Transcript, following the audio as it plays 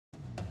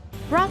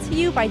Brought to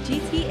you by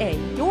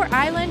GTA, your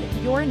island,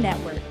 your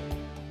network.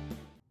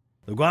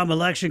 The Guam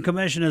Election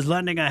Commission is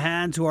lending a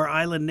hand to our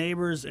island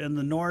neighbors in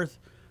the north.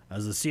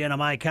 As the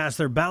CNMI cast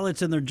their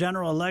ballots in their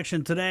general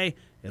election today,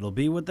 it'll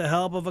be with the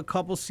help of a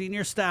couple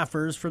senior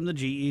staffers from the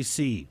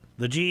GEC.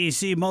 The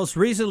GEC most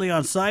recently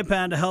on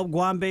Saipan to help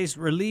Guam-based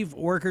relief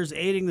workers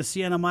aiding the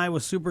CNMI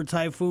with Super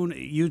Typhoon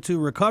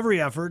U2 recovery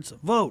efforts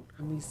vote.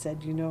 We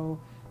said,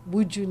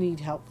 would you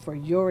need help for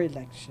your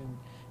election?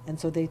 And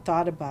so they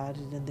thought about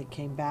it and they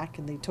came back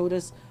and they told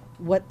us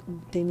what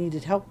they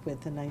needed help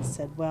with. And I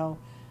said, well,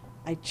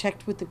 I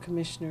checked with the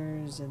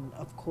commissioners and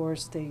of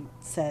course they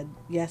said,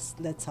 yes,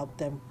 let's help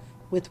them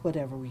with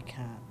whatever we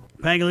can.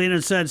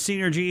 Pangilinan said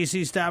senior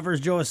GEC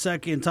staffers Joe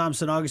Asecki and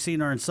Thompson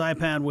Augustine are in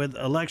Saipan with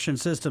election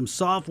system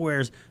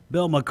software's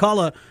Bill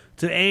McCullough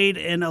to aid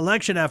in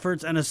election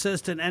efforts and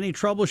assist in any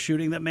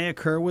troubleshooting that may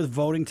occur with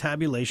voting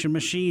tabulation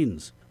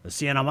machines. The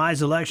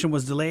CNMI's election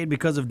was delayed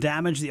because of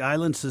damage the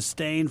island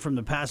sustained from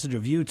the passage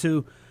of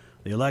U2.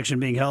 The election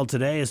being held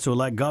today is to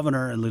elect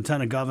governor and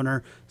lieutenant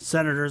governor,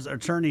 senators,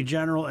 attorney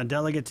general, and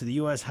delegate to the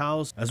U.S.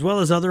 House, as well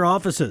as other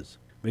offices.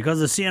 Because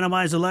the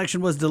CNMI's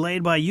election was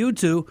delayed by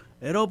U2,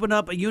 it opened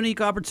up a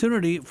unique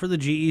opportunity for the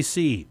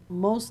GEC.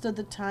 Most of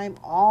the time,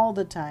 all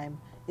the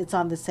time, it's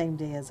on the same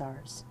day as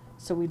ours,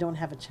 so we don't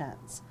have a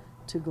chance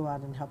to go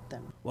out and help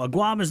them. While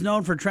Guam is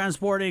known for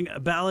transporting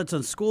ballots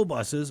on school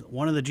buses,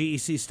 one of the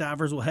GEC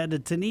staffers will head to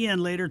Tinian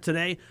later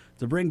today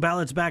to bring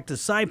ballots back to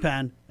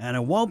Saipan, and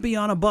it won't be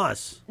on a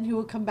bus. And he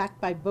will come back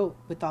by boat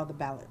with all the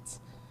ballots.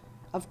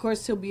 Of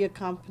course, he'll be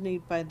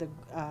accompanied by the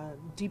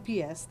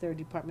DPS, their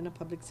Department of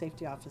Public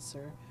Safety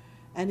officer,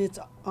 and it's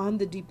on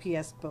the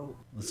DPS boat.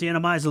 The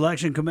CNMI's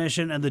Election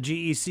Commission and the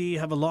GEC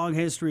have a long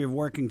history of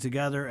working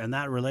together, and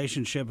that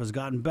relationship has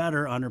gotten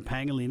better under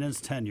Pangilinan's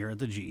tenure at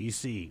the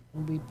GEC.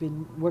 We've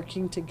been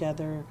working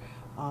together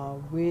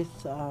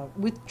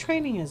with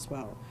training as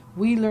well.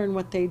 We learn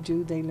what they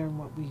do, they learn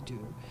what we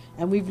do.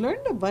 And we've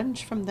learned a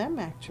bunch from them,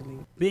 actually.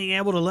 Being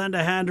able to lend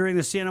a hand during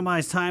the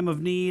CNMI's time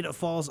of need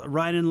falls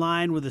right in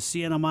line with the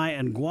CNMI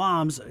and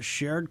Guam's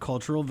shared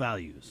cultural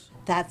values.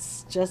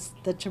 That's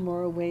just the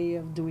Chamorro way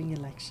of doing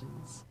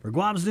elections. For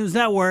Guam's News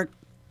Network,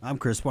 I'm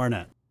Chris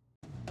Barnett.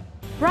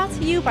 Brought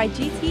to you by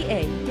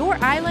GTA, your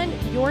island,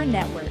 your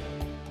network.